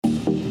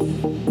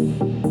Hey,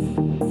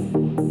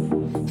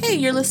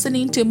 you're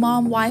listening to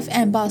Mom, Wife,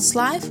 and Boss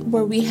Life,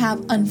 where we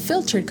have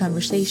unfiltered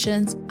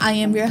conversations. I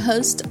am your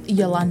host,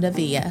 Yolanda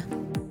Villa.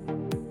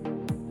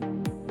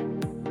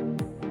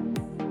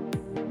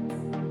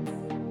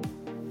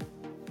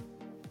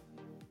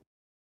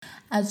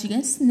 As you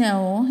guys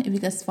know, if you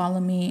guys follow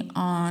me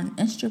on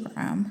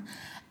Instagram,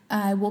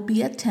 I will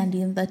be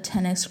attending the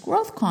 10X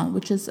GrowthCon,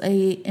 which is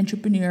a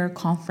entrepreneur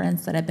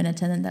conference that I've been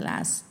attending the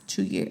last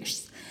 2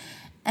 years.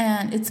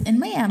 And it's in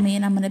Miami,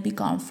 and I'm going to be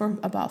gone for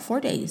about 4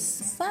 days.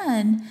 My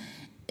son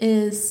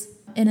is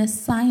in a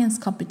science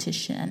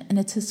competition, and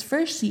it's his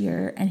first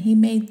year, and he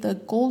made the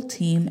gold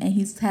team, and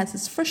he has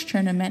his first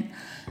tournament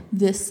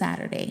this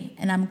Saturday,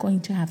 and I'm going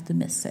to have to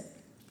miss it.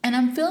 And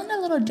I'm feeling a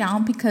little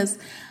down because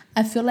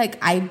I feel like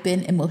I've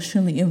been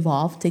emotionally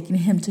involved, taking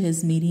him to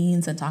his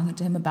meetings and talking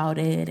to him about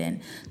it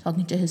and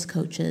talking to his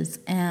coaches,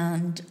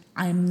 and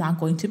I'm not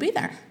going to be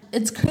there.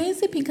 It's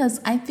crazy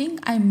because I think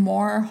I'm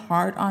more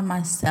hard on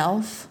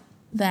myself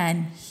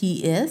than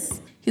he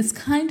is. He's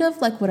kind of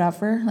like,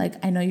 whatever,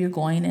 like, I know you're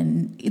going,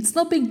 and it's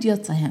no big deal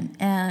to him.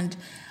 And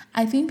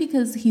I think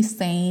because he's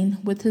staying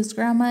with his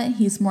grandma,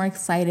 he's more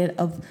excited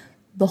of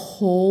the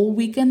whole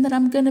weekend that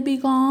I'm going to be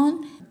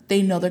gone.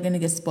 They know they're going to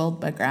get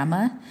spoiled by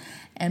grandma,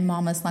 and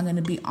mama's not going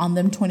to be on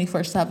them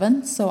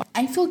 24/7. So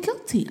I feel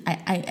guilty.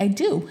 I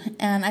do.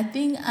 And I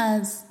think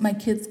as my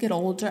kids get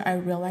older, I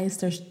realize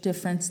there's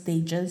different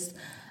stages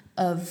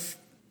of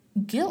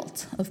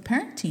guilt of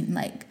parenting.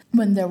 Like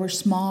when they were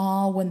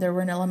small, when they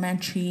were in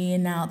elementary,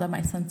 and now that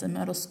my son's in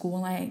middle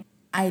school,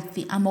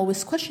 I'm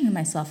always questioning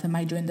myself. Am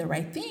I doing the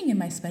right thing?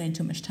 Am I spending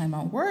too much time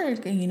on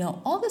work? And,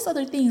 all these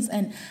other things.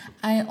 And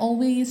I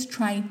always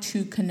try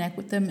to connect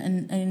with them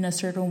in a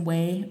certain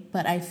way.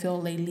 But I feel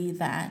lately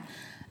that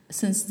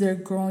since they're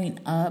growing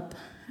up,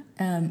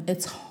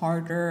 it's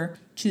harder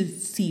to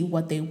see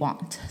what they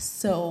want.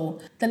 So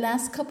the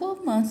last couple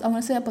of months, I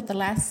want to say about the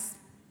last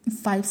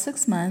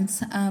 5-6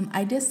 months,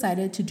 I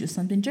decided to do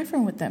something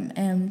different with them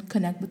and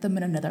connect with them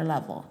at another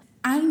level.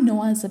 I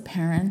know as a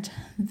parent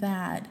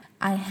that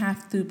I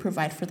have to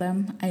provide for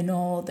them. I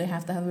know they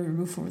have to have a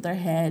roof over their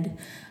head,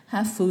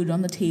 have food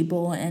on the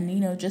table, and,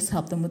 just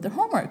help them with their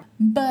homework.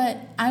 But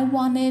I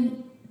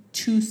wanted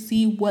to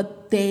see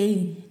what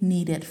they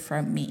needed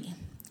from me.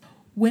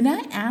 When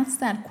I asked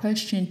that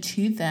question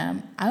to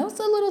them, I was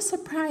a little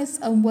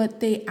surprised at what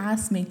they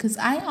asked me, because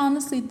I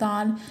honestly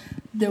thought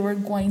they were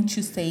going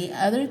to say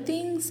other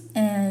things,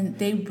 and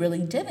they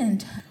really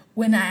didn't.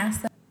 When I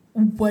asked them,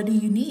 what do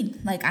you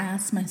need? Like, I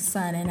asked my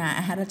son, and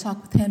I had a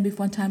talk with him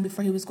one time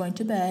before he was going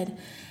to bed,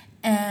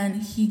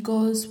 and he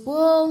goes,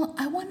 well,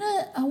 I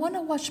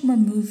wanna watch more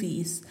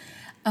movies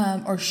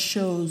or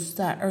shows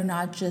that are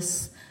not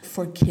just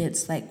for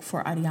kids, like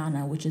for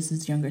Ariana, which is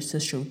his younger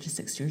sister, which is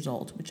 6 years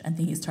old, which I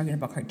think he's talking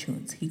about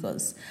cartoons. He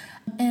goes,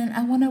 and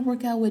I want to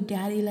work out with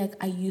daddy like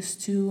I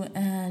used to,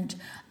 and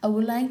I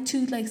would like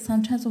to, like,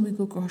 sometimes when we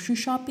go grocery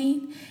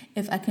shopping,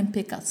 if I can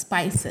pick up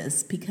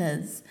spices,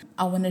 because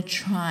I want to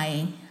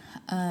try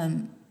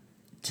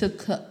to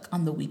cook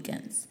on the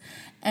weekends.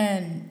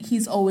 And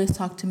he's always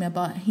talked to me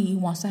about he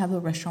wants to have a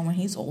restaurant when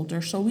he's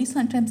older. So we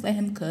sometimes let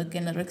him cook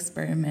and let him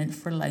experiment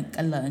for like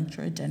a lunch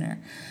or a dinner.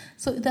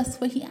 So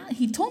that's what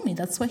he told me.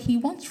 That's what he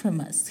wants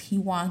from us. He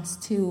wants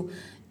to,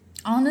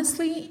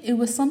 honestly, it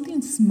was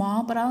something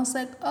small, but I was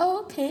like,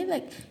 oh, okay.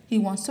 Like, he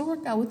wants to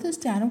work out with his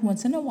dad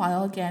once in a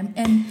while again.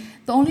 And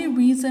the only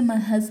reason my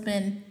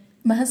husband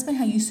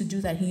had used to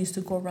do that, he used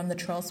to go around the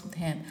trails with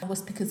him,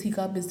 was because he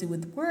got busy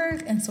with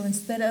work. And so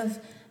instead of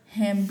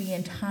him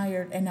being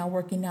tired and not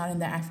working out in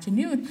the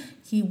afternoon,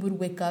 he would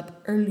wake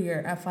up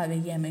earlier at 5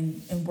 a.m.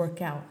 and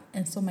work out.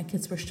 And so my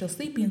kids were still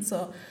sleeping.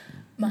 So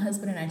my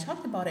husband and I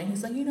talked about it.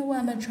 He's like, you know what,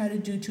 I'm going to try to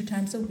do 2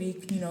 times a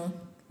week,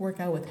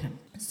 work out with him.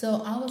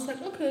 So I was like,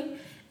 okay.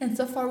 And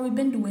so far we've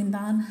been doing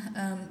that.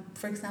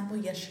 For example,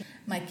 yesterday,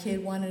 my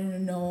kid wanted to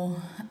know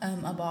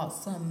about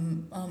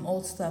some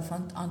old stuff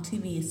on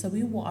TV. So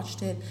we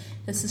watched it.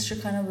 His sister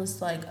kind of was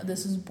like,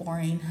 this is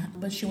boring.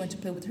 But she went to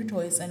play with her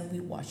toys, and we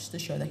watched the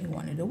show that he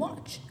wanted to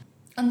watch.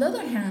 On the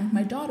other hand,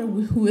 my daughter,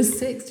 who is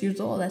 6 years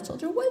old, I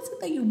told her, what is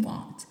it that you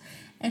want?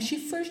 And she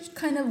first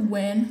kind of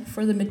went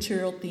for the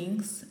material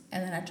things.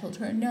 And then I told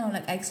her, no,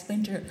 like, I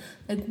explained to her,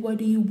 like, what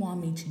do you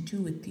want me to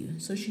do with you?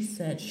 So she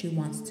said she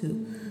wants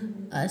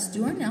us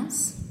do our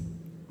nails,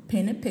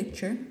 paint a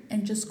picture,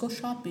 and just go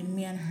shopping,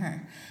 me and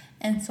her.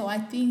 And so I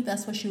think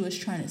that's what she was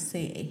trying to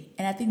say.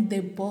 And I think they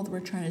both were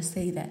trying to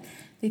say that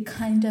they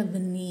kind of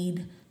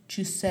need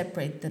to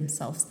separate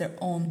themselves, their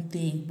own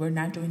thing. We're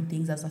not doing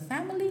things as a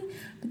family,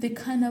 but they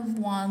kind of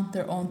want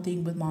their own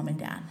thing with mom and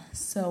dad.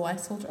 So I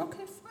told her,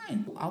 okay,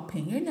 fine. I'll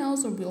paint your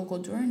nails, or we'll go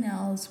do our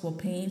nails. We'll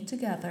paint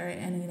together,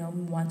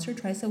 and, once or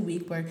twice a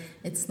week, where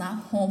it's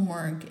not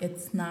homework.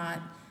 It's not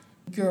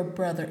your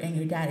brother and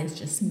your dad, is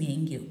just me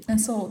and you.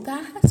 And so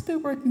that has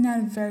been working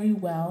out very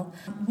well.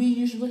 We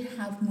usually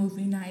have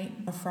movie night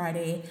on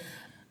Friday.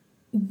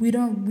 We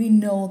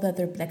know that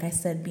they're, like I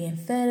said, being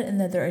fed and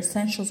that their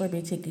essentials are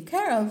being taken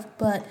care of,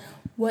 but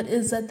what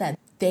is it that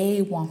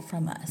they want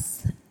from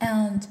us?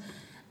 And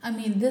I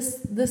mean,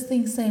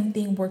 same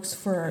thing works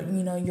for,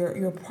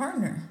 your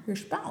partner, your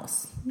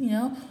spouse,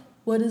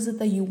 What is it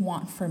that you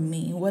want from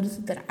me? What is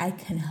it that I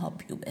can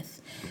help you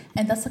with?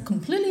 And that's a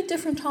completely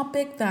different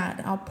topic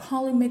that I'll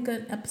probably make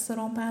an episode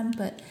on that.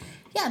 But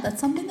yeah, that's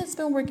something that's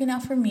been working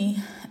out for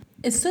me.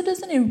 It still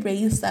doesn't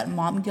erase that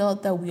mom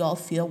guilt that we all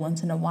feel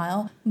once in a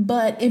while,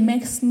 but it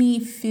makes me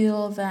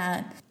feel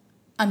that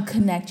I'm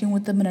connecting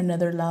with them at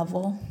another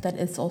level, that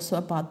it's also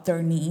about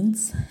their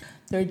needs.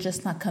 They're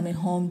just not coming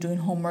home, doing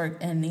homework,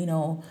 and,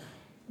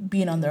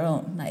 being on their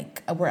own.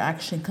 Like, we're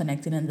actually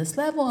connected in this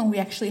level, and we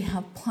actually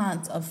have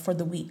plans for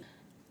the week.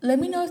 Let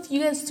me know if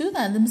you guys do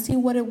that. Let me see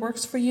what it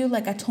works for you.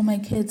 Like I told my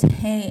kids,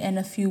 hey, in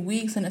a few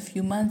weeks, in a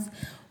few months,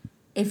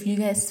 if you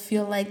guys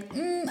feel like,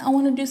 I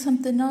want to do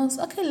something else,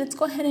 okay, let's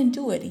go ahead and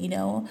do it,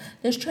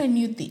 Let's try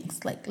new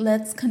things. Like,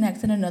 let's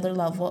connect at another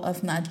level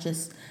of not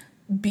just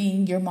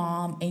being your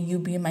mom and you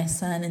being my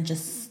son, and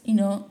just,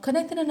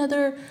 connect in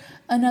another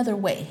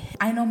way.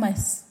 I know my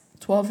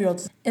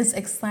 12-year-old is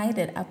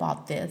excited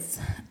about this.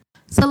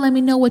 So let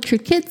me know what your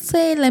kids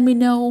say. Let me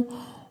know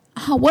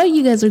what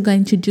you guys are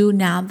going to do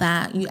now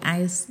that you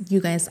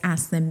guys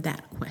ask them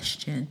that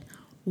question.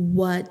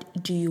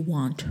 What do you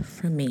want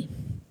from me?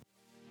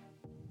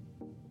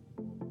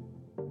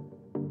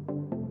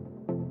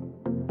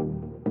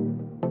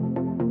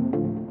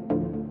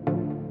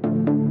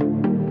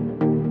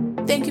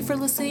 Thank you for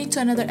listening to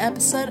another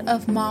episode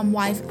of Mom,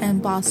 Wife,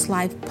 and Boss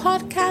Life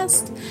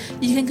podcast.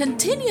 You can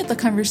continue the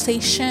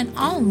conversation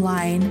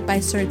online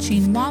by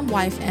searching Mom,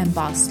 Wife, and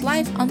Boss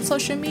Life on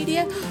social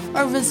media,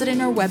 or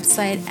visiting our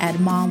website at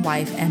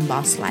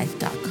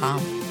momwifeandbosslife.com.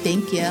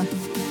 Thank you.